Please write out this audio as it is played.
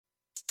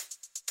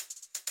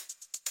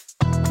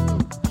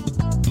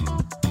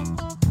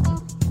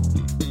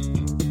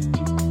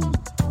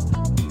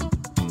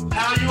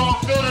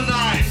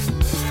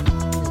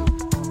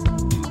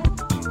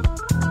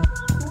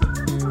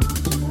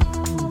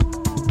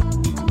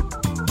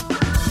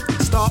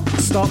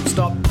Stop.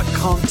 I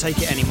can't take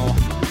it anymore.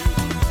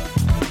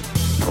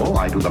 Oh,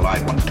 I do the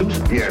live ones too.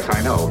 Yes,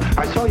 I know.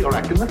 I saw your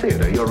act in the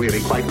theater. You're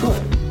really quite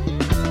good.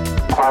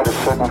 Quite a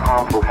certain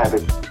harmful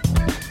habit.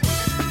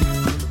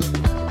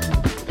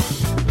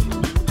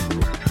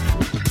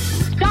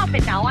 Stop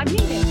it now, I'm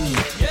leaving.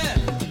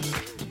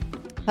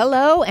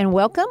 Hello and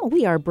welcome.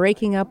 We are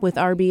breaking up with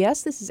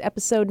RBS. This is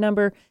episode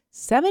number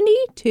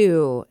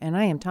 72, and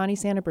I am Tawny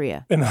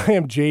Santabria. And I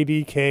am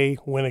JDK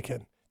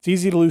Winnikin. It's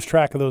easy to lose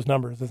track of those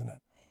numbers, isn't it?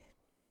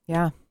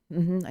 Yeah.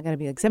 I got to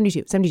be like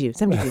 72,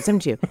 and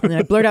then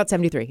I blurt out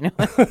 73. No.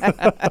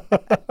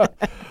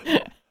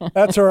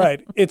 That's all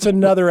right. It's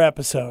another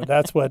episode.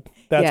 That's what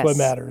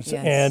matters.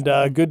 Yes.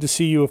 And good to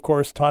see you, of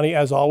course, Tawny,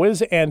 as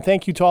always. And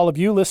thank you to all of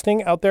you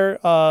listening out there.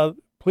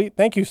 Please,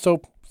 thank you so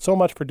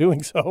much for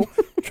doing so.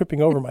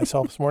 Tripping over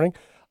myself this morning.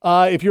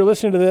 If you're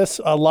listening to this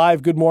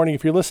live, good morning.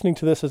 If you're listening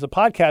to this as a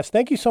podcast,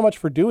 thank you so much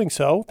for doing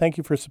so. Thank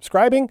you for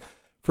subscribing,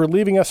 for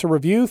leaving us a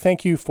review.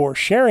 Thank you for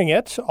sharing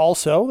it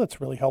also.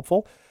 That's really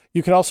helpful.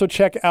 You can also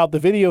check out the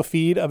video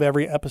feed of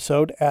every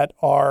episode at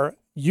our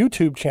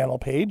YouTube channel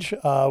page,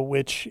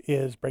 which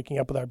is Breaking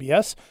Up with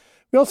RBS.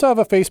 We also have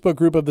a Facebook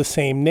group of the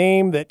same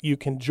name that you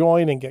can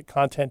join and get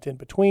content in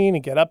between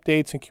and get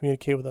updates and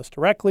communicate with us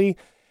directly.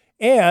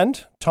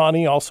 And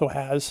Tawny also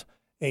has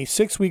a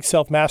 6-week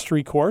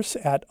self-mastery course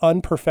at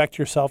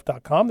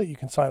unperfectyourself.com that you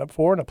can sign up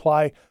for and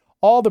apply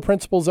all the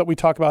principles that we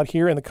talk about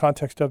here in the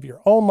context of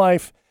your own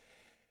life.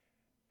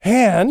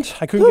 And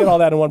I couldn't get all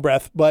that in one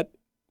breath, but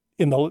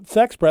in the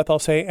next breath, I'll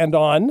say,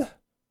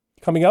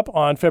 coming up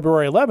on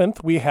February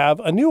 11th, we have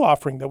a new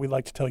offering that we'd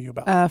like to tell you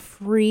about. A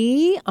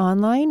free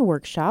online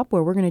workshop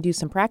where we're going to do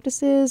some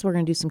practices. We're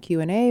going to do some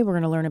Q&A. We're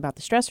going to learn about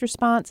the stress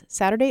response.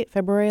 Saturday,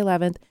 February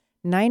 11th,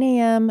 9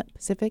 a.m.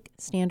 Pacific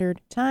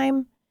Standard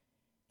Time.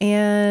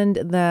 And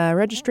the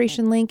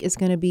registration link is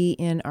going to be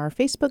in our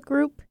Facebook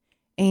group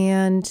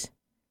and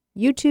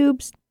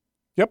YouTube's.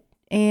 Yep.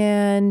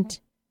 And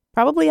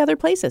probably other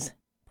places.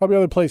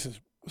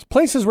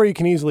 Places where you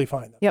can easily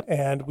find them. Yep.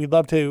 And we'd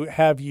love to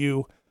have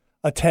you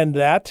attend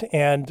that,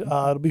 and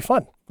it'll be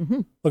fun.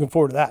 Mm-hmm. Looking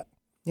forward to that.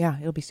 Yeah,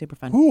 it'll be super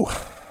fun. Ooh,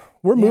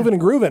 we're moving and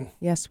grooving.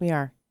 Yes, we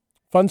are.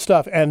 Fun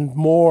stuff and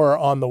more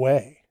on the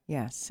way.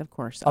 Yes, of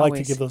course. I like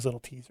to give those little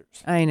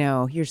teasers. I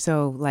know. You're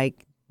so,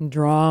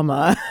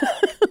 drama.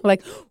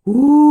 Like,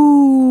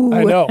 ooh.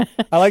 I know.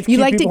 I like to you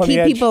keep like to people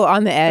keep people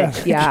on the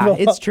edge. Yeah,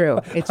 it's true.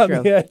 It's on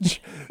true. The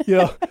edge.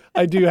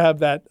 I do have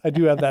that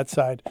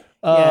side.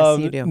 Yes,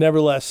 you do.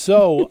 Nevertheless.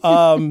 So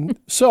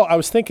I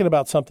was thinking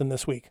about something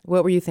this week.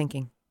 What were you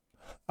thinking?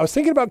 I was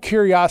thinking about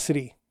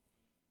curiosity.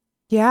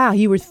 Yeah,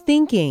 you were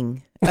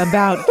thinking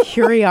about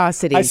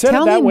curiosity. I said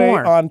Tell it that me way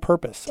more. on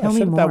purpose. Tell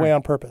me more. That way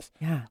on purpose.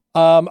 Yeah.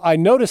 I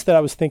noticed that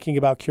I was thinking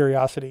about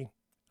curiosity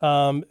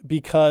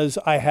because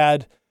I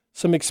had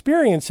some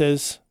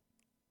experiences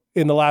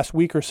in the last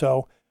week or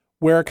so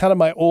where kind of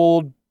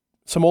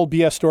some old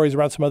BS stories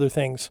around some other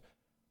things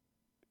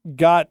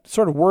got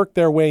sort of worked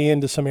their way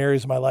into some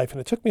areas of my life. And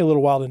it took me a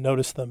little while to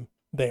notice them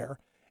there.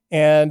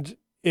 And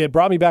it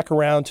brought me back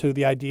around to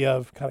the idea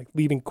of kind of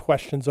leaving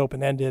questions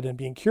open-ended and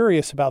being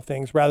curious about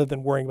things rather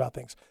than worrying about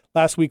things.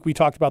 Last week, we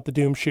talked about the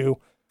doom shoe,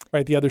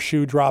 right? The other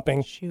shoe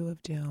dropping. Shoe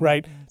of doom.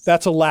 Right. Yes.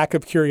 That's a lack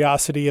of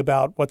curiosity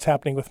about what's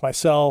happening with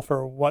myself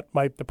or what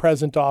might the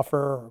present offer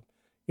or,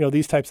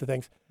 these types of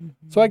things.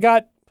 Mm-hmm. So I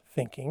got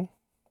thinking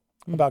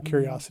about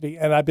curiosity,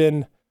 and I've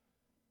been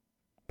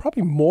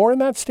probably more in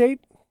that state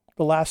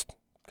the last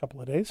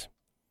couple of days.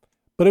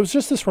 But it was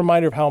just this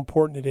reminder of how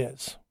important it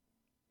is.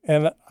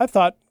 And I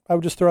thought I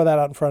would just throw that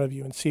out in front of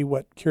you and see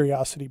what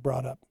curiosity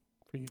brought up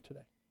for you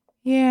today.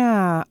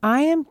 Yeah,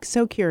 I am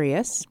so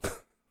curious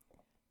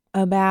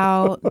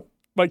about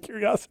my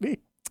curiosity.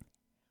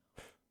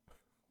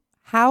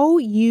 How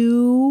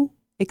you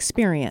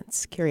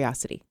experience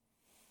curiosity.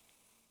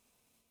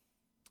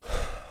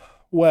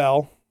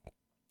 Well,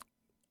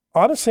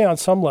 honestly, on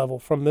some level,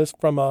 from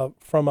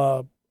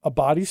a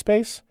body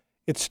space,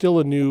 it's still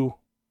a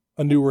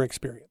newer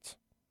experience,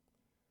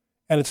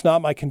 and it's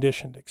not my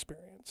conditioned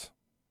experience.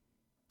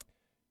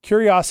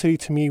 Curiosity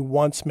to me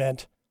once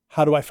meant,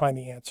 how do I find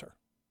the answer?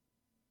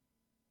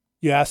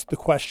 You ask the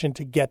question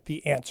to get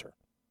the answer,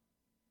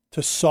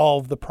 to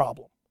solve the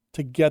problem,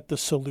 to get the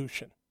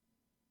solution.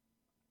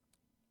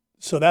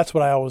 So that's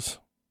what I always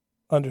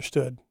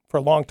understood, for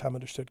a long time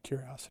understood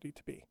curiosity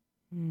to be.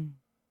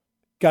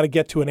 Got to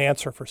get to an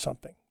answer for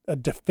something, a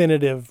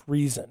definitive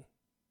reason.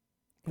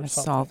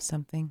 Solve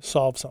something.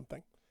 Solve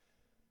something.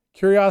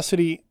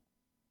 Curiosity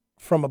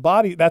from a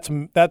body, that's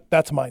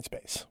a mind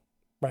space,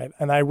 right?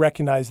 And I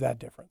recognize that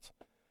difference.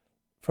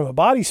 From a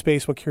body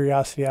space, what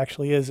curiosity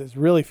actually is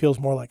really feels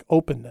more like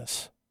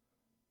openness,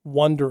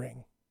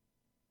 wondering,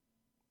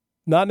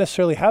 not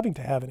necessarily having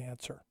to have an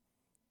answer,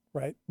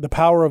 right? The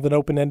power of an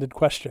open-ended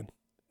question,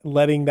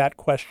 letting that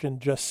question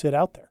just sit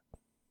out there,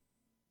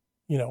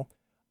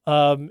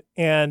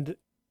 and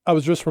I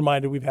was just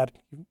reminded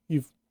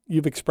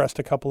you've expressed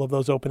a couple of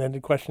those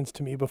open-ended questions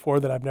to me before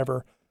that I've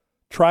never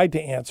tried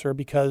to answer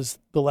because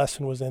the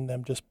lesson was in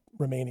them just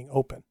remaining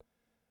open,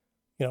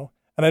 And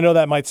I know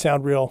that might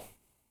sound real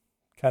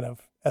kind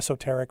of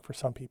esoteric for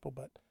some people,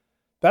 but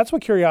that's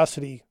what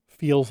curiosity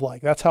feels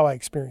like. That's how I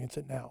experience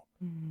it now.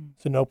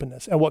 It's an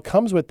openness. And what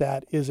comes with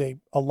that is a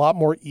lot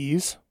more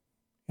ease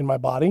in my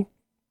body,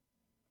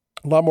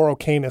 a lot more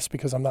okayness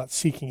because I'm not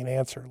seeking an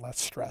answer, less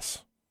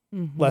stress,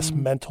 less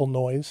mental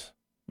noise.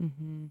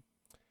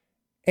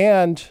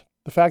 And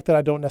the fact that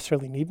I don't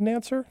necessarily need an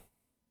answer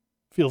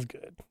feels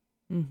good.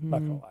 Not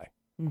going to lie.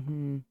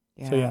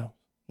 Yeah. So yeah.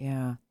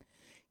 Yeah.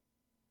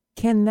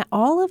 Can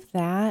all of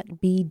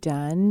that be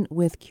done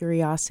with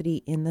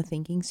curiosity in the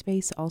thinking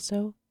space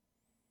also?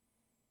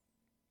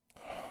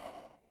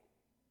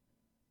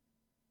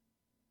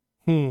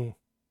 I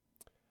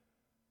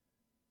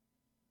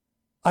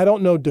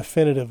don't know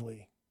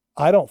definitively.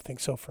 I don't think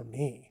so for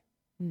me.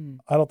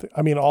 I don't think,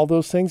 I mean, all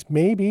those things,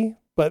 maybe,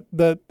 but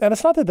and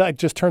it's not that I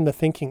just turn the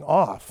thinking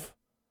off,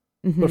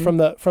 but from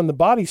the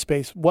body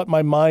space, what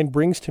my mind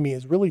brings to me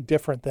is really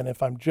different than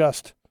if I'm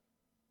just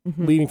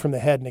leading from the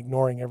head and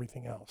ignoring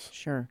everything else.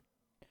 Sure.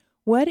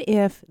 What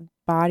if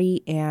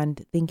body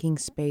and thinking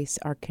space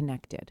are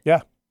connected?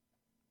 Yeah.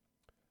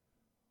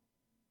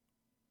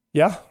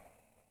 Yeah.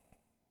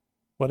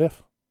 What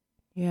if?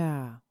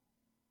 Yeah.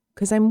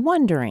 Because I'm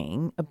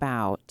wondering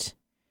about,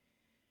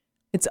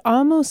 it's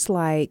almost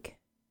like,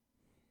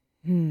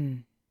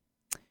 in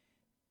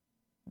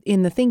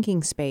the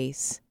thinking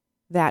space,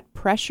 that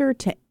pressure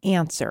to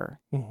answer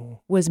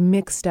was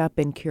mixed up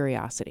in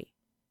curiosity.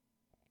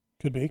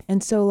 Could be.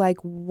 And so, like,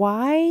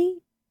 where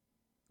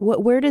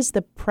does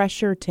the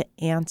pressure to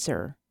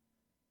answer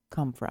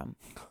come from?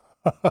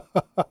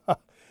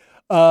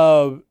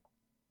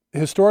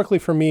 Historically,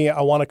 for me,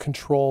 I want to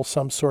control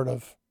some sort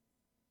of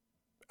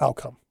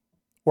outcome,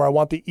 or I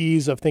want the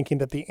ease of thinking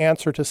that the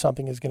answer to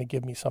something is going to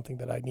give me something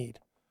that I need,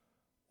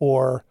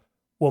 or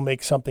will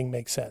make something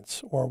make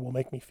sense, or will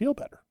make me feel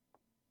better.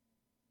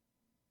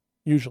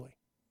 Usually.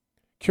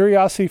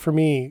 Curiosity for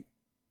me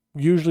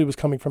usually was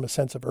coming from a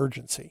sense of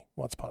urgency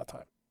once upon a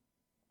time.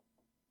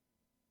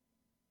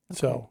 Okay.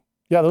 So,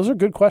 yeah, those are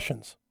good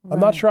questions. Right. I'm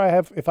not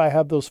sure if I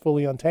have those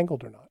fully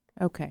untangled or not.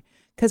 Okay.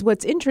 Because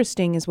what's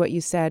interesting is what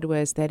you said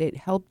was that it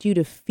helped you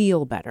to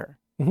feel better.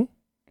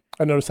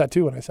 I noticed that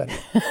too when I said it.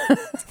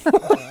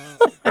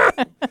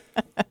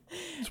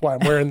 That's why I'm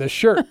wearing this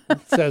shirt.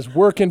 It says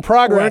work in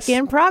progress. Work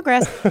in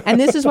progress. And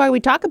this is why we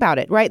talk about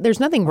it, right? There's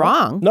nothing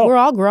wrong. No. We're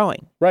all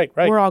growing. Right.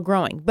 We're all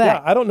growing. But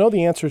yeah, I don't know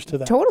the answers to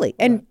that. Totally.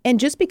 And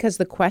just because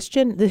the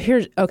question,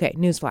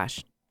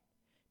 newsflash.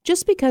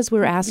 Just because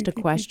we're asked a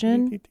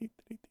question,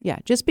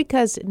 just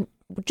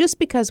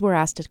because we're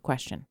asked a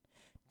question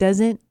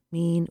doesn't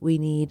mean we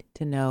need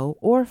to know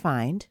or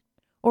find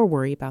or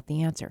worry about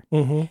the answer.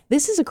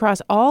 This is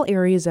across all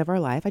areas of our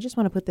life. I just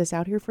want to put this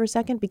out here for a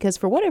second because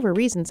for whatever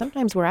reason,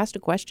 sometimes we're asked a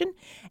question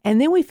and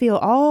then we feel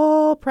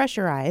all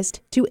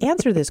pressurized to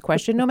answer this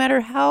question, no matter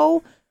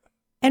how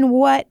and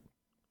what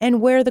and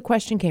where the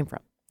question came from.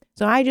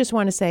 So I just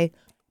want to say,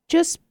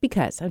 just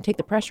because, I'll take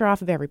the pressure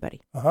off of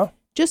everybody.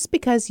 Just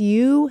because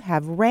you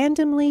have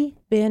randomly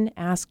been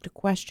asked a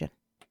question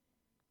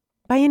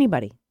by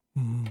anybody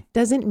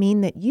doesn't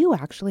mean that you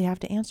actually have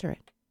to answer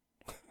it.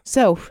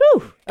 So,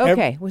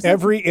 okay.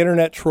 Every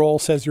internet troll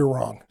says you're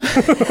wrong.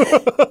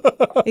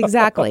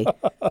 Exactly.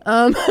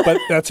 But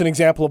that's an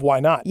example of why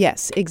not.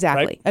 Yes,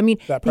 exactly. Right? I mean,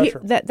 that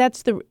pressure.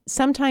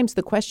 Sometimes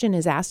the question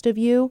is asked of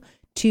you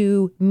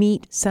to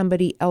meet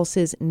somebody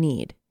else's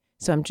need.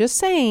 So I'm just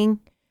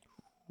saying,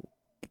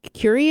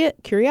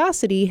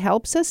 curiosity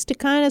helps us to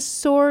kind of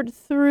sort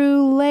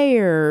through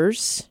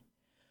layers.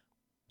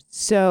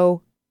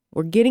 So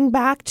we're getting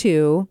back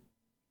to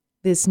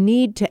this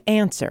need to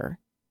answer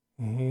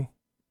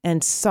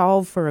and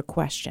solve for a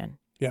question.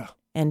 Yeah.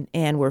 And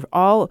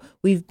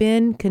we've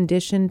been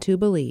conditioned to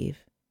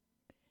believe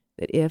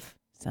that if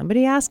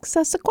somebody asks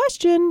us a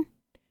question,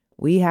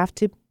 we have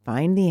to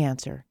find the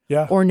answer.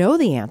 Yeah. Or know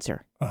the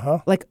answer.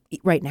 Like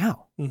right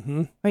now.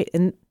 Right.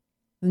 And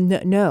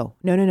no.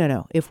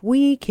 If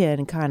we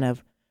can kind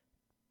of,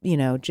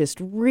 just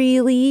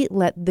really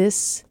let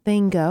this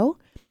thing go,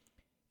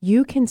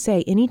 you can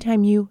say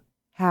anytime you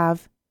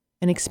have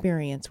an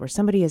experience where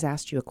somebody has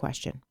asked you a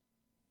question,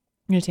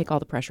 I'm going to take all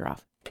the pressure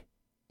off.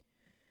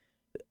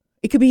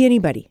 It could be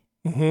anybody,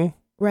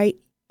 right?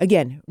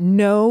 Again,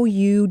 no,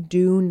 you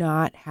do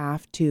not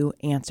have to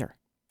answer.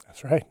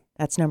 That's right.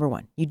 That's number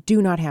one. You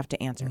do not have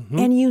to answer.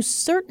 And you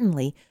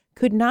certainly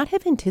could not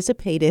have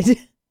anticipated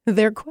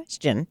their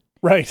question.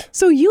 Right.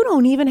 So you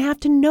don't even have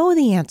to know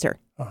the answer.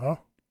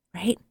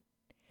 Right?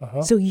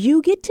 So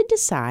you get to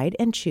decide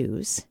and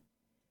choose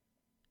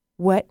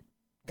what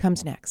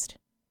comes next.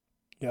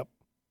 Yep.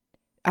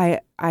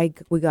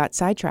 We got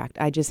sidetracked.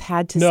 I just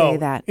had to say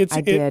that.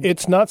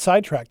 It's not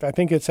sidetracked. I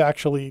think it's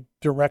actually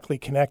directly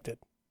connected.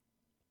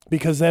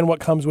 Because then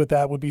what comes with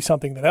that would be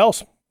something that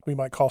else we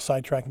might call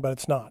sidetracking, but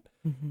it's not.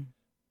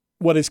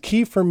 What is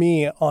key for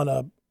me on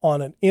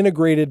an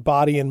integrated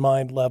body and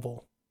mind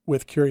level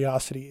with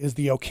curiosity is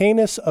the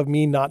okayness of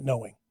me not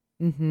knowing.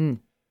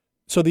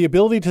 So the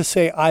ability to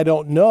say, I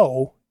don't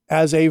know,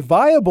 as a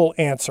viable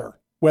answer,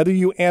 whether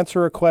you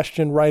answer a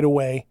question right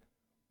away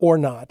or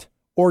not,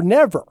 or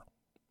never.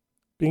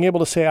 being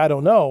able to say, I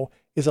don't know,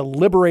 is a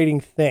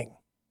liberating thing.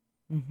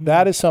 Mm-hmm.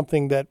 That is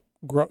something that,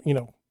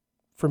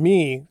 for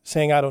me,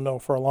 saying I don't know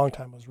for a long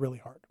time was really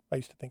hard. I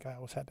used to think I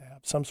always had to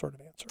have some sort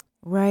of answer.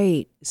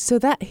 Right. So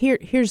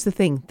here's the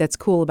thing that's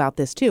cool about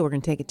this too. We're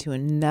going to take it to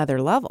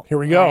another level. Here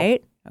we go.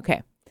 Right?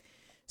 Okay.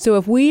 So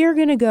if we are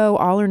going to go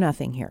all or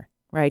nothing here,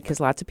 right?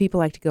 Because lots of people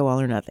like to go all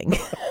or nothing.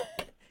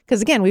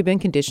 Because again, we've been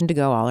conditioned to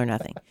go all or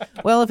nothing.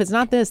 Well, if it's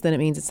not this, then it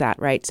means it's that,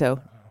 right?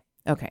 So,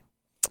 okay.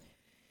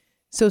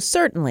 So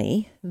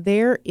certainly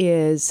there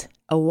is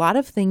a lot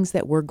of things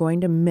that we're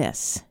going to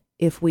miss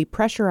if we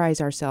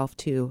pressurize ourselves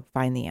to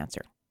find the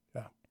answer.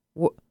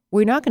 Yeah.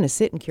 We're not going to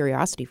sit in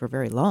curiosity for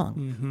very long.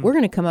 Mm-hmm. We're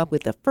going to come up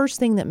with the first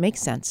thing that makes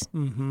sense,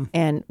 Mm-hmm.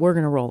 and we're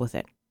going to roll with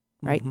it,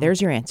 right? Mm-hmm.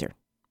 There's your answer,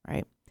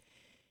 right?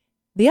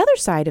 The other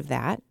side of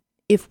that,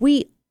 if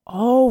we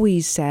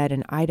always said,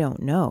 and I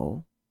don't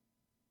know,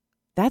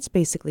 that's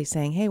basically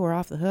saying, hey, we're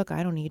off the hook.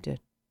 I don't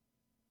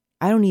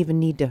even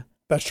need to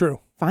That's true.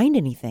 find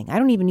anything. I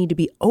don't even need to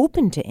be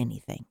open to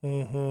anything,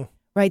 Mm-hmm.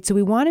 right? So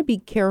we want to be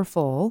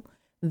careful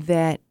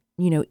that,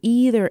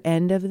 either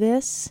end of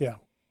this, Yeah.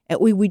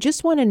 we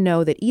just want to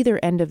know that either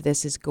end of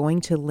this is going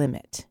to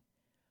limit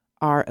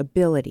our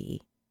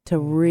ability to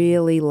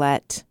really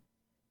let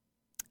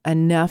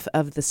enough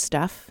of the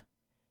stuff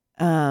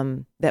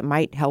that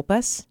might help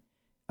us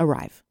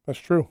arrive. That's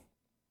true.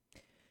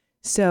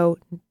 So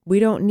we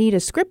don't need a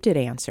scripted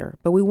answer,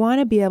 but we want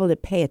to be able to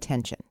pay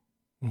attention.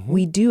 Mm-hmm.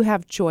 We do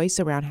have choice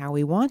around how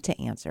we want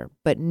to answer,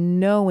 but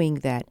knowing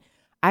that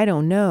I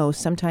don't know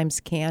sometimes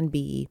can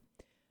be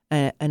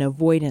an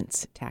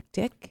avoidance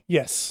tactic.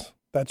 Yes,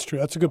 that's true.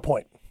 That's a good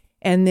point.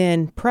 And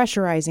then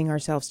pressurizing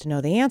ourselves to know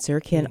the answer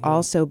can Mm-hmm.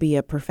 also be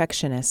a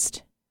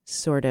perfectionist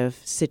sort of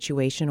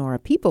situation or a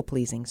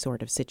people-pleasing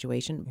sort of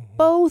situation.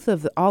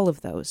 Mm-hmm. All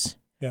of those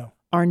Yeah.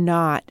 are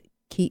not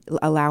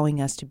allowing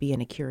us to be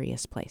in a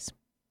curious place.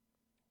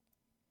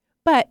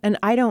 But, and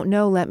I don't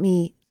know, let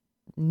me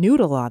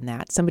noodle on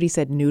that. Somebody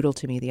said noodle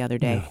to me the other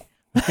day. Yeah.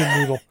 Let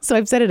me noodle. So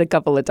I've said it a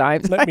couple of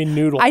times. Let me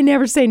noodle. I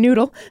never say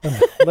noodle.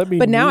 Let me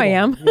but now I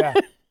noodle. am. Yeah.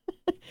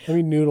 Let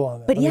me noodle on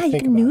that. But Let me yeah, you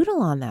think can about it.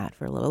 noodle on that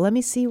for a little. Let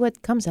me see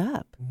what comes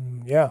up.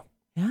 Yeah.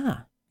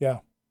 Yeah. Yeah.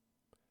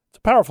 It's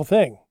a powerful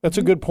thing. That's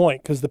Mm-hmm. a good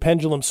point because the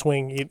pendulum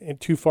swing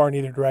too far in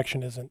either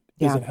direction isn't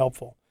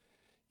helpful.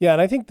 Yeah,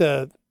 and I think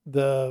the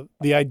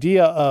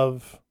idea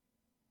of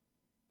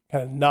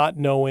kind of not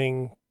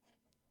knowing,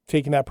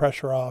 taking that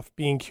pressure off,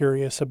 being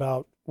curious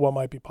about what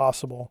might be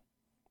possible.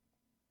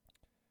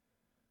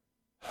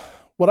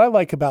 What I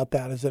like about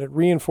that is that it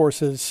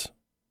reinforces,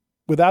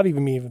 without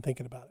even me even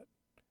thinking about it,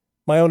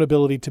 my own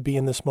ability to be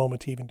in this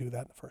moment to even do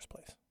that in the first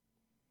place.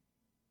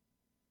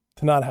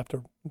 To not have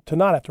to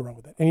run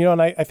with it. And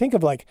and I think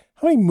of like,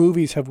 how many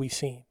movies have we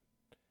seen?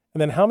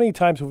 And then how many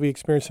times have we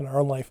experienced in our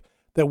own life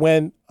that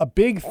when a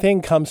big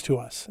thing comes to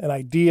us, an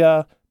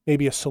idea,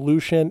 maybe a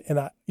solution, and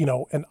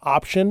an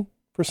option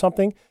for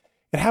something,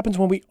 it happens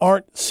when we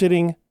aren't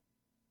sitting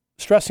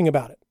stressing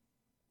about it.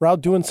 We're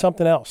out doing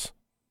something else,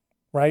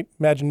 right?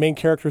 Imagine main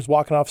characters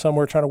walking off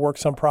somewhere trying to work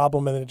some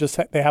problem, and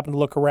they happen to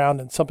look around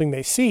and something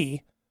they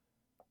see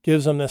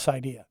gives them this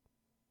idea.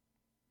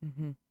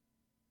 Mm-hmm.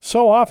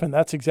 So often,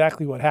 that's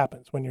exactly what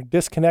happens when you're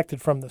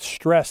disconnected from the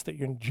stress that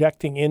you're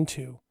injecting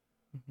into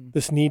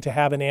this need to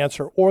have an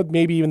answer, or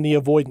maybe even the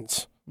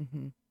avoidance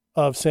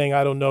of saying,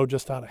 I don't know,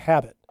 just out of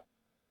habit.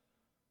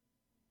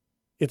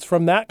 It's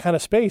from that kind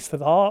of space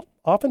that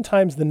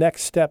oftentimes the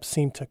next steps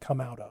seem to come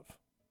out of,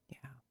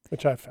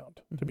 which I've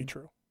found to be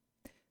true.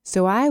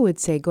 So I would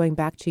say, going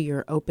back to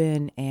your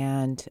open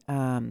and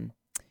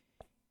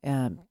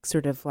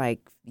sort of like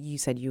you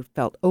said, you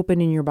felt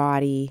open in your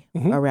body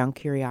around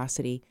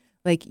curiosity.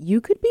 Like you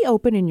could be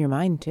open in your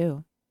mind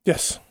too.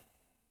 Yes.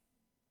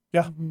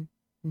 Yeah. Mm-hmm.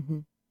 Mm-hmm.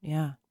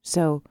 Yeah.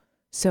 So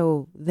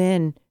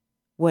then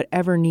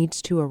whatever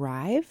needs to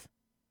arrive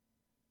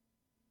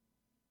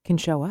can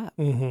show up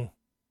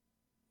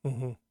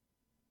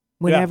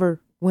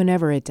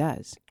whenever it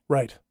does.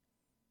 Right.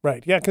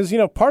 Yeah. Because,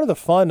 part of the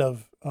fun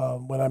of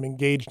when I'm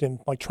engaged in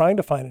like trying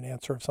to find an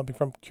answer of something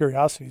from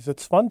curiosities,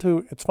 it's fun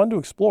to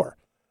explore.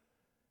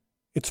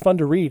 It's fun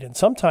to read. And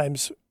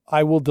sometimes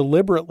I will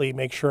deliberately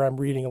make sure I'm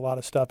reading a lot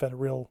of stuff at a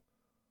real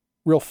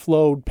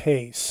flowed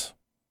pace,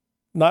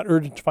 not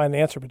urgent to find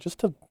an answer, but just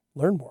to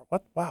learn more.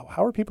 Wow,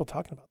 how are people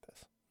talking about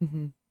this?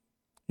 Mm-hmm.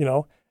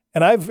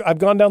 And I've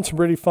gone down some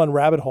pretty fun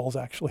rabbit holes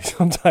actually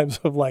sometimes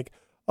of like,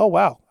 oh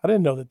wow, I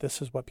didn't know that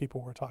this is what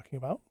people were talking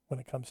about when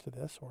it comes to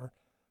this or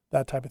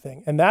that type of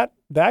thing. And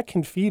that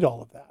can feed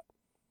all of that,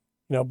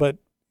 but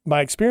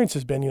my experience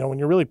has been, when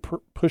you're really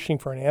pushing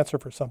for an answer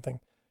for something,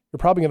 you're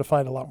probably going to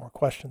find a lot more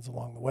questions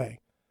along the way.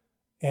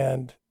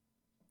 And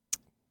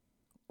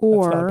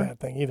that's not a bad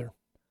thing either.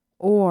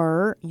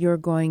 Or you're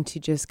going to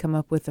just come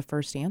up with the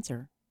first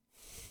answer.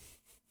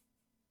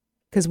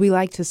 Because we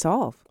like to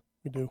solve.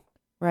 We do.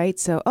 Right?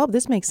 So,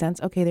 this makes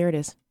sense. Okay, there it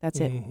is. That's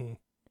it. Mm-hmm.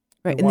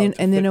 Right.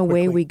 And then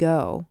away quickly. we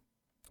go.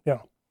 Yeah.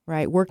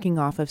 Right. Working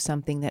off of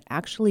something that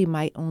actually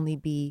might only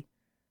be,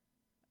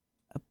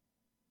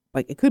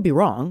 like it could be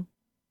wrong,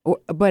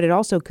 but it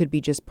also could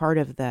be just part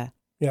of the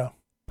Yeah.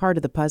 part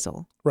of the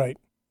puzzle. Right.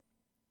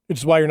 Which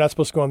is why you're not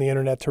supposed to go on the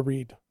internet to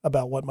read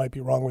about what might be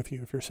wrong with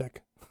you if you're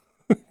sick.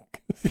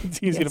 It's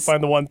easy to Yes.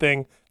 find the one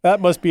thing.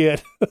 That must be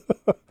it.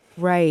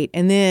 Right.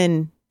 And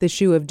then the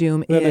shoe of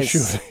doom Then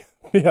is.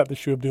 the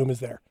shoe of doom is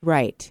there.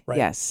 Right. Right.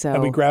 Yes. So.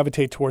 And we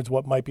gravitate towards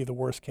what might be the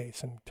worst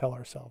case and tell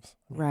ourselves.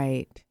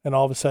 Right. And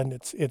all of a sudden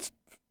it's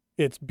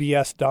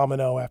BS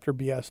domino after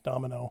BS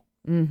domino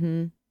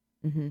Mm-hmm.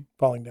 Mm-hmm.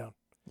 falling down.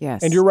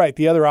 Yes. And you're right.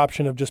 The other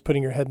option of just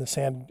putting your head in the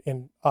sand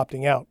and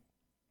opting out.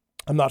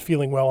 I'm not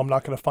feeling well. I'm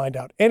not going to find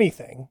out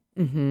anything.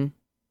 Mm-hmm.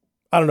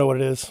 I don't know what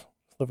it is.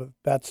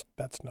 That's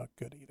not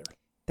good either.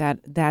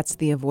 That's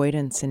the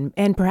avoidance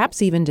and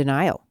perhaps even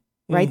denial,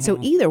 right? So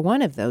Mhm. either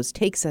one of those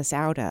takes us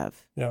out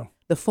of Yeah.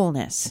 the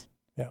fullness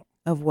Yeah.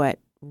 of what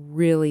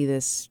really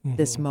this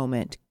Mhm.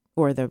 moment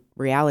or the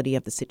reality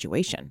of the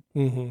situation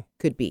Mm-hmm.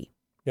 could be.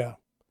 Yeah.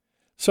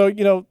 So,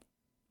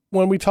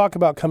 when we talk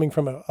about coming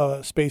from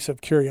a space of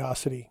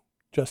curiosity,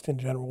 just in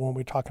general, when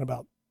we're talking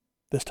about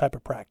this type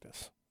of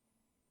practice,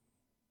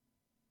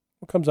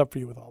 what comes up for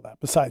you with all that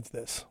besides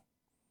this?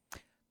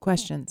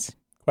 Questions.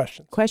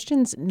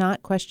 Questions.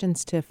 Not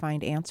questions to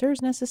find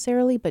answers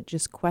necessarily, but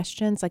just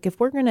questions. Like if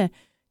we're going to,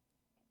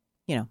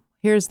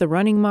 here's the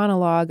running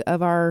monologue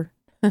of our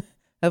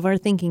of our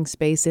thinking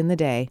space in the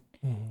day.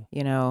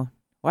 Mm-hmm.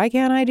 Why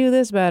can't I do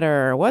this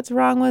better? What's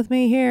wrong with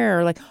me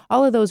here? Like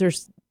all of those are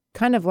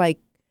kind of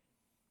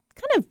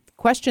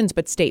questions,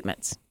 but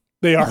statements.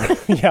 They are.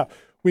 Yeah.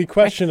 We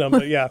question them,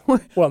 but yeah. We're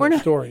they're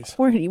not- stories.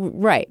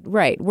 Right.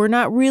 We're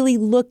not really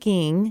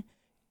looking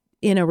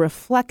in a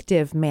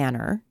reflective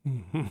manner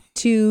Mm-hmm.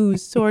 to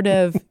sort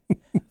of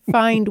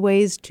find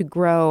ways to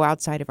grow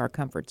outside of our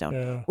comfort zone.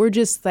 Yeah. We're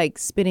just like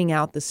spitting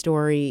out the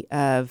story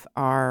of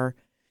our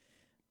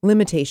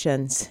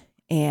limitations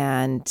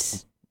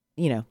and,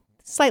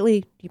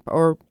 slightly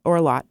or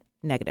a lot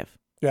negative.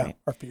 Yeah. Right.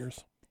 Our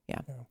fears.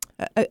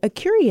 A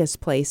curious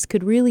place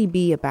could really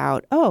be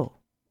about,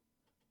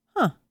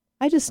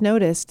 I just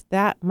noticed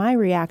that my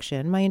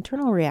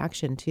internal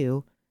reaction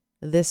to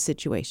this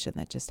situation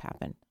that just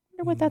happened. I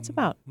wonder what that's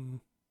about.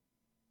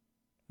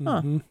 Mm-hmm. Huh.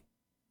 Mm-hmm.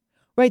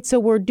 Right. So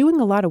we're doing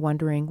a lot of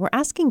wondering. We're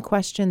asking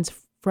questions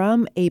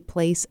from a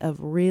place of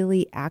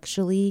really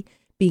actually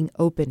being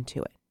open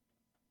to it.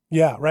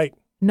 Yeah. Right.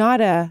 Not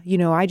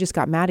I just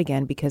got mad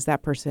again because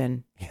that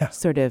person Yeah.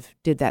 sort of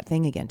did that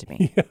thing again to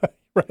me. Yeah.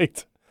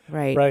 Right.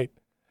 Right. Right.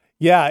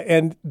 Yeah.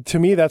 And to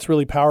me, that's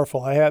really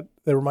powerful. That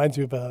reminds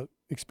me of a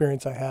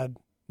experience I had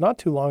not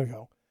too long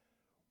ago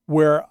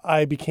where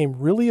I became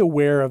really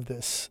aware of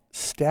this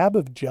stab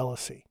of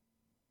jealousy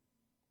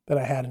that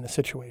I had in a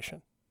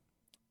situation.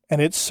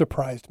 And it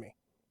surprised me.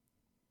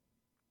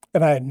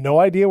 And I had no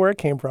idea where it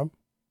came from.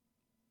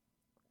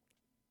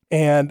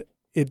 And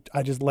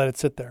I just let it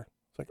sit there.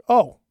 It's like,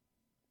 oh,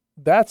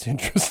 that's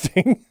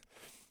interesting.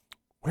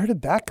 Where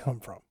did that come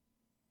from?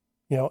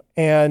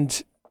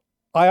 And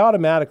I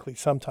automatically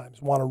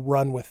sometimes want to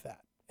run with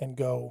that and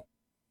go,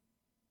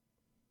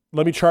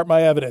 let me chart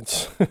my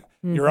evidence.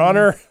 Your Mhm.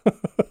 Honor,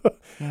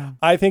 Yeah.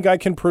 I think I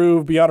can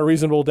prove beyond a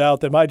reasonable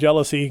doubt that my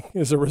jealousy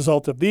is a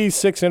result of these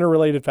 6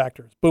 interrelated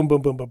factors. Boom,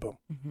 boom, boom, boom, boom.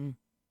 Mm-hmm.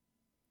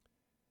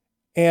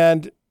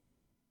 And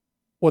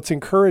what's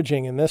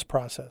encouraging in this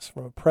process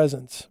from a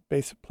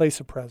place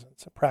of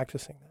presence, and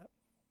practicing that,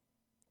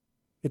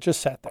 it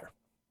just sat there.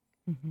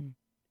 Mm-hmm.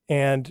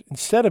 And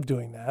instead of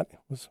doing that, it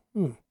was,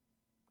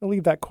 I'll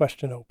leave that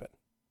question open.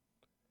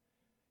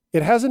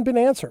 It hasn't been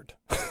answered.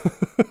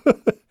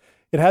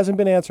 It hasn't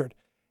been answered.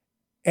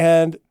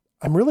 And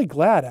I'm really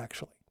glad,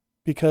 actually,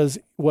 because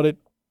what it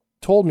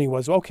told me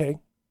was, okay,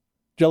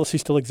 jealousy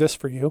still exists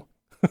for you.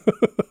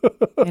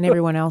 And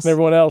everyone else. And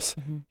everyone else.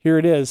 Mm-hmm. Here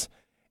it is.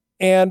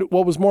 And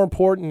what was more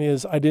important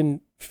is I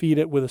didn't feed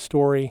it with a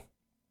story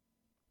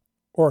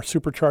or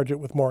supercharge it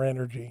with more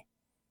energy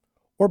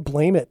or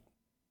blame it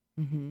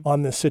Mm-hmm.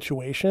 on this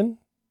situation,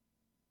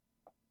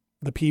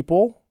 the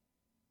people,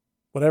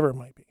 whatever it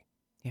might be.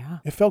 Yeah.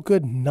 It felt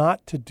good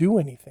not to do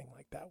anything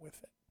like that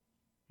with it.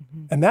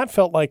 Mm-hmm. And that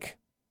felt like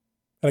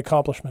an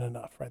accomplishment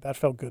enough, right? That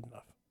felt good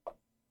enough.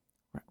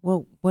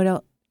 Well, what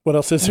else? What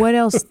else is there? What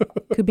else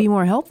could be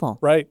more helpful?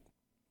 Right.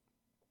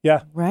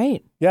 Yeah.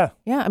 Right. Yeah.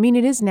 Yeah. I mean,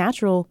 it is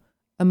natural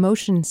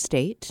emotion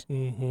state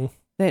Mm-hmm.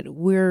 that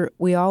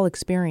we all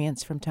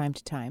experience from time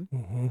to time.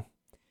 Mm-hmm.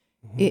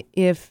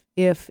 If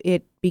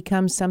it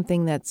becomes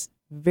something that's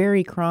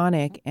very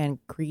chronic and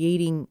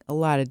creating a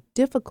lot of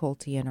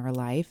difficulty in our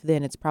life,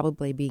 then it's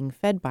probably being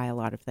fed by a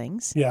lot of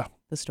things, Yeah.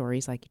 the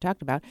stories like you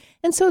talked about.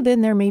 And so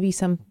then there may be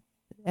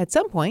at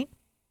some point,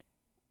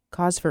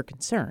 cause for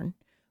concern.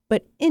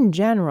 But in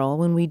general,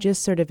 when we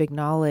just sort of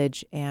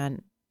acknowledge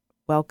and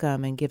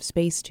welcome and give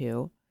space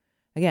to,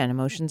 again,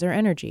 emotions are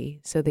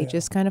energy. So they Yeah.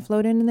 just kind of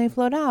float in and they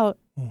float out.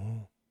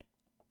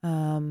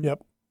 Mm-hmm.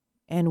 Yep.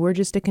 And we're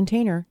just a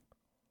container.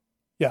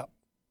 Yeah.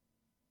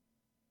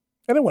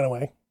 And it went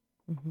away.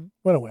 Mm-hmm.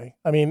 Went away.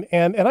 I mean,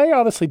 and I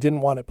honestly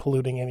didn't want it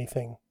polluting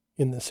anything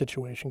in this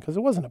situation because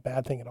it wasn't a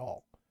bad thing at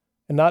all.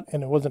 And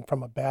it wasn't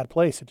from a bad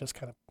place. It just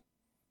kind of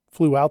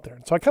flew out there.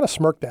 And so I kind of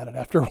smirked at it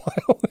after a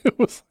while. It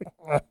was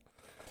like,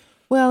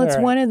 Well, it's All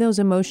right. one of those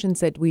emotions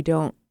that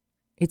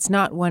it's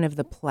not one of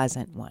the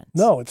pleasant ones.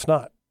 No, it's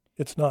not.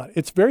 It's not.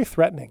 It's very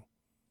threatening.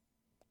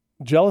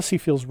 Jealousy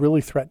feels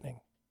really threatening,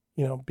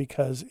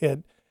 because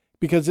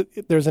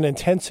there's an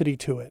intensity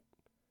to it,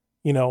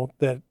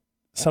 that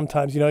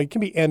sometimes, it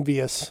can be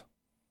envious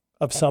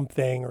of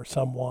something or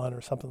someone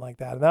or something like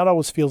that. And that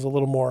always feels a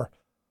little more,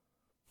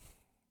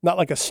 not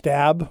like a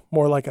stab,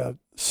 more like a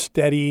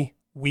steady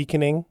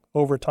weakening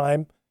over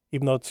time,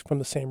 even though it's from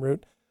the same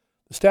root.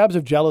 The stabs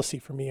of jealousy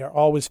for me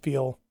always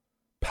feel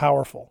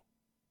powerful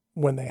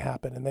when they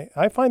happen. And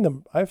I found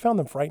them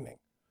frightening,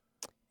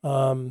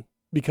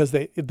 because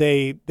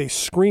they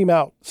scream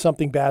out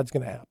something bad's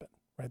going to happen,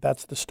 right?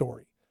 That's the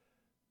story.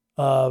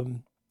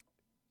 So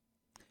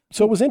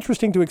it was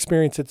interesting to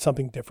experience it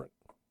something different.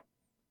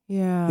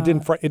 Yeah. It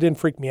didn't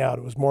freak me out.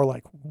 It was more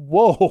like,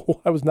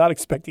 whoa, I was not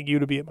expecting you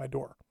to be at my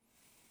door.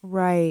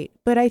 Right.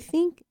 But I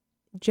think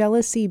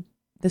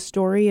the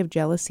story of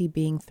jealousy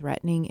being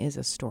threatening is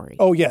a story.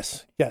 Oh,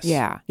 yes.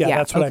 Yeah.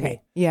 That's what I okay. mean.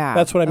 Yeah.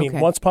 That's what I mean. Okay.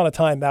 Once upon a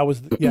time, that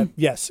was,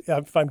 yes.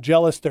 If I'm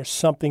jealous, there's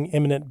something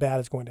imminent bad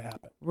is going to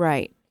happen.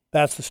 Right.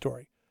 That's the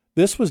story.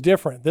 This was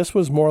different. This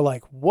was more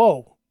like,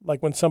 whoa,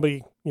 like when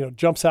somebody,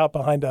 jumps out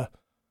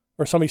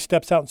or somebody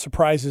steps out and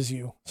surprises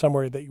you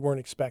somewhere that you weren't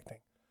expecting.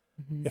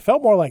 Mm-hmm. It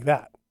felt more like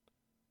that.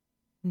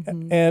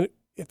 Mm-hmm. And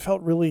it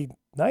felt really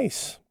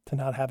nice to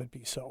not have it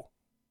be so,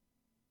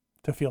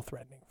 to feel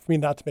threatening, for me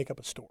not to make up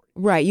a story.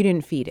 Right. You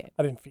didn't feed it.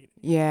 I didn't feed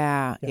it.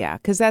 Yeah.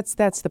 Because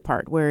that's the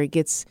part where it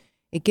gets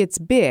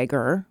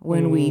bigger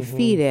when we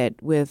feed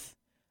it with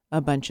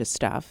a bunch of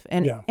stuff.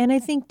 And I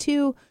think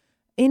too,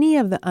 any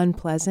of the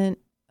unpleasant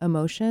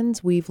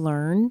emotions we've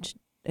learned,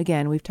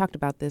 again, we've talked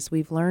about this,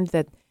 we've learned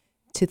that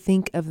to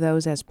think of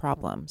those as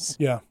problems.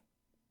 Yeah.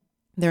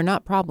 They're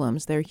not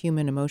problems. They're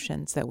human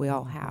emotions that we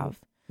all have.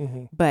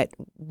 Mm-hmm. But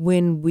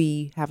when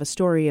we have a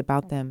story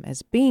about them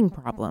as being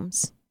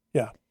problems,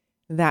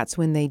 that's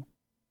when they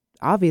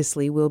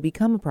obviously will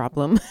become a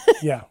problem.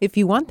 Yeah. If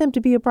you want them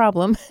to be a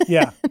problem.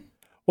 Yeah.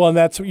 Well, and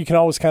that's, you can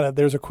always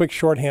there's a quick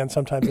shorthand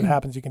sometimes that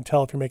happens. You can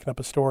tell if you're making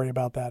up a story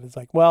about that. It's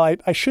like, well,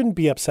 I shouldn't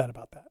be upset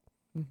about that.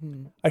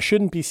 Mm-hmm. I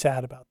shouldn't be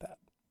sad about that.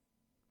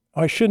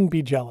 Or I shouldn't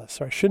be jealous,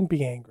 or I shouldn't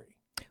be angry.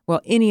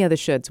 Well, any of the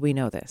shoulds, we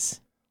know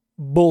this.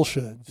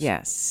 Bullshoulds.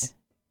 Yes.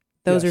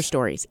 Those are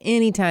stories.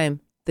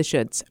 Anytime the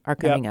shoulds are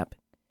coming up.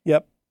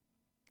 Yep.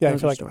 Yeah, I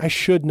Those feel are like stories. I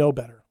should know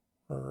better,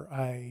 or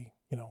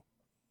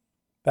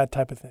that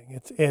type of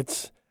thing.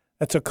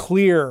 That's a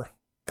clear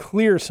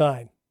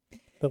sign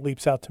that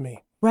leaps out to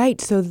me. Right.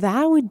 So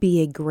that would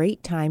be a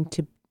great time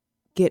to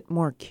get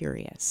more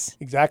curious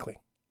Exactly.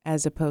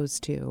 as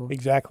opposed to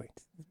Exactly.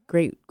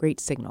 great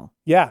signal.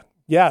 Yeah.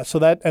 Yeah. So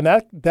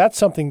that's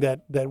something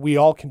that we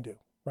all can do,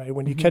 right?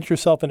 When you catch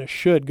yourself in a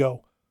should,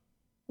 go,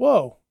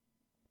 whoa,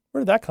 where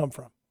did that come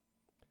from?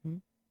 Mm-hmm.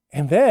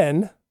 And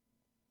then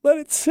let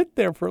it sit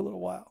there for a little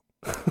while.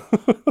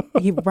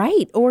 You're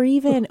right. Or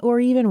even,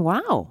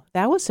 wow,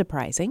 that was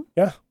surprising.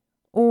 Yeah.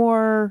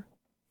 Or,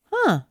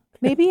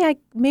 maybe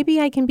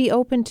I can be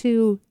open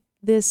to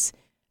this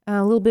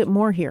a little bit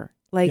more here.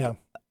 Like,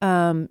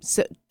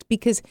 so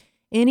because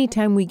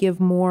anytime we give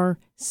more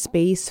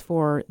space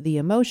for the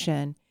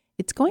emotion,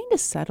 it's going to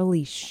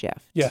subtly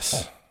shift.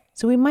 Yes.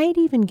 So we might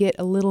even get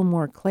a little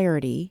more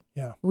clarity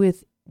Yeah.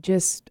 with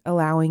just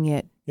allowing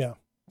it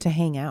to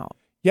hang out.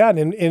 Yeah,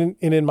 and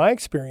in my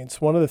experience,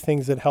 one of the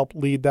things that helped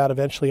lead that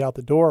eventually out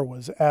the door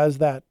was as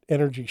that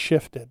energy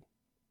shifted,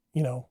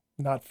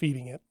 not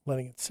feeding it,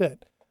 letting it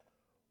sit.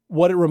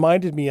 What it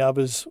reminded me of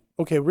is,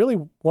 okay, really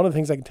one of the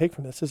things I can take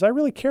from this is I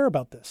really care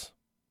about this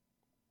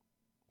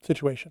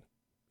situation.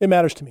 It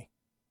matters to me.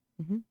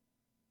 Mm-hmm.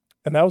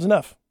 And that was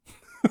enough.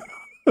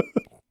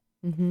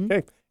 Mm-hmm.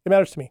 Okay, it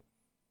matters to me.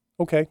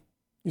 Okay,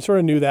 you sort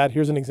of knew that.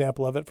 Here's an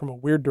example of it from a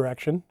weird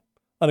direction,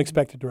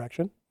 unexpected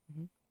direction.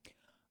 Mm-hmm.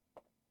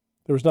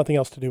 There was nothing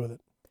else to do with it.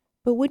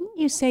 But wouldn't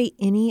you say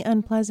any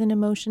unpleasant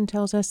emotion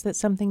tells us that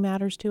something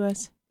matters to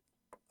us?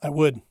 I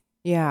would.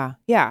 Yeah.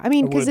 I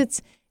mean, because would.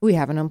 we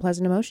have an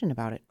unpleasant emotion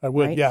about it. I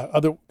would, right? yeah.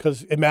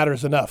 Because it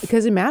matters enough.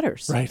 Because it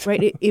matters.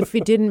 Right. If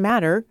it didn't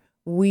matter,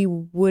 we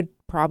would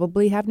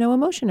probably have no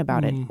emotion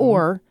about it,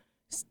 or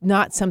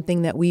not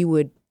something that we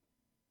would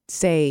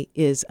say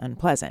is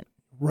unpleasant.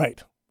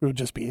 Right. It would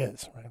just be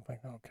his. Right. Like,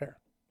 I don't care.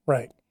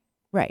 Right.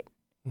 Right.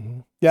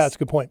 Mm-hmm. Yeah, that's a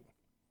good point.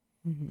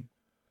 Mm-hmm.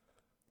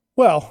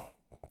 Well,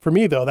 for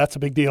me, though, that's a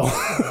big deal.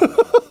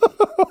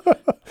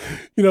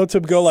 To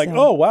go like,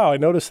 oh, wow, I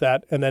noticed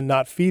that, and then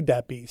not feed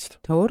that beast.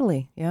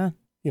 Totally. Yeah.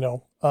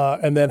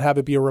 And then have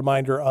it be a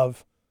reminder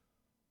of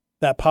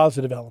that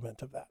positive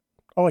element of that.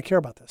 Oh, I care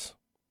about this.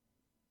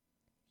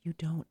 You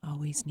don't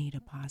always need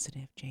a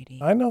positive,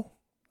 JD. I know.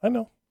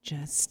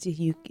 Just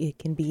it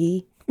can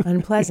be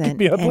unpleasant,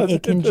 be unpleasant and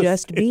it can in this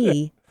just case.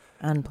 be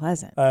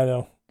unpleasant. I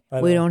know.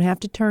 We don't have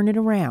to turn it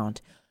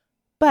around,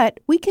 but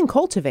we can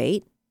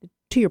cultivate.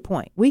 To your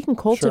point, we can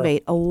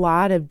cultivate a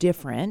lot of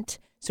different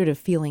sort of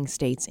feeling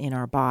states in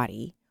our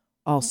body,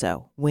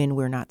 also when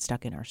we're not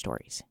stuck in our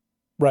stories.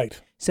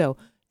 Right. So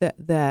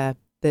the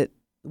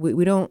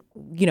we don't,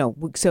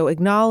 so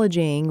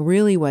acknowledging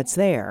really what's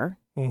there,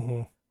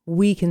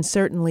 we can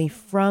certainly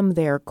from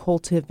there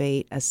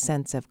cultivate a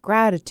sense of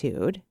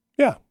gratitude.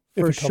 Yeah.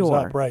 If For it comes sure.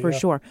 up, right, For yeah.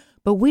 sure.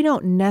 But we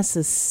don't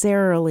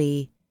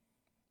necessarily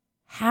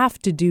have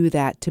to do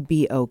that to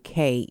be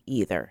okay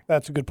either.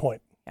 That's a good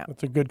point. Yeah.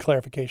 That's a good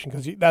clarification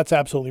because that's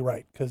absolutely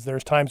right. Because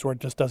there's times where it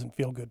just doesn't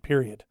feel good,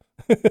 period.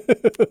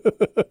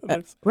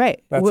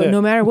 Right. That's Well, it.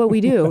 no matter what we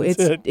do,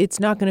 That's it's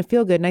not going to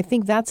feel good. And I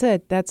think that's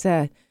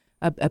a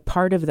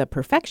part of the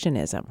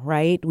perfectionism,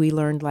 right? We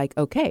learned like,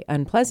 okay,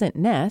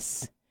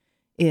 unpleasantness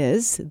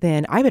is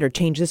then I better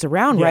change this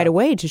around Yeah. right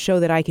away to show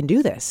that I can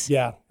do this.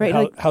 Yeah.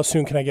 Right. How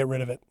soon can I get rid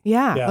of it?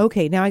 Yeah. Yeah.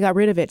 Okay. Now I got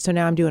rid of it. So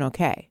now I'm doing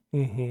okay.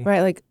 Mm-hmm.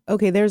 Right. Like,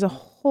 okay, there's a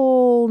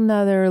whole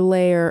nother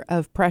layer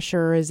of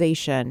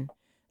pressurization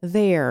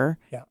there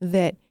Yeah.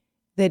 that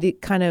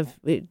it kind of,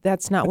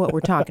 that's not what we're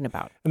talking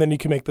about. And then you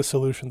can make the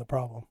solution the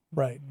problem.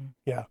 Right.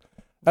 Yeah.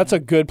 That's a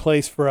good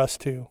place for us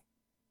to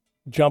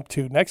jump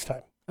to next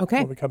time Okay.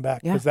 when we come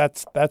back Yeah.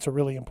 because that's a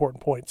really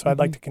important point. So I'd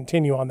like to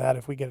continue on that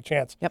if we get a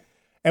chance. Yep.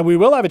 And we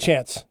will have a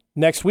chance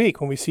next week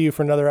when we see you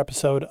for another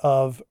episode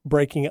of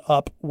Breaking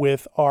Up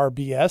with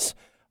RBS.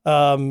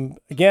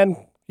 Again,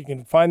 you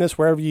can find this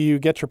wherever you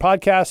get your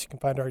podcasts. You can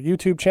find our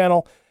YouTube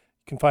channel.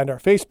 You can find our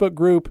Facebook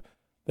group.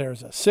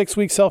 There's a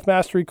 6-week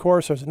self-mastery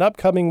course. There's an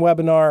upcoming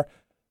webinar.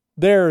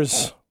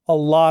 There's a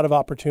lot of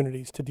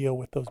opportunities to deal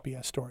with those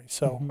BS stories.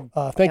 So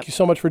thank you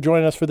so much for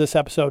joining us for this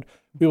episode.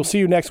 We will see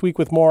you next week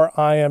with more.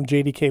 I am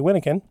JDK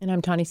Winnikin. And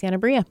I'm Tawny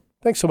Santabria.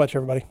 Thanks so much,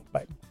 everybody.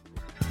 Bye.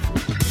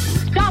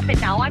 Stop it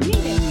now, I mean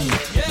it.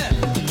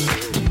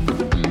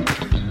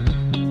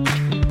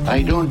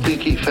 I don't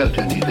think he felt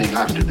anything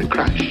after the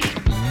crash.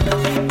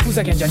 Who's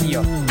again,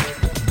 Janio?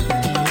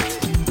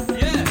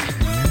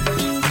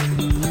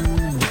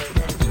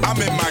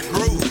 I'm in my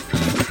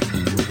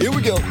groove. Here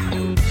we go.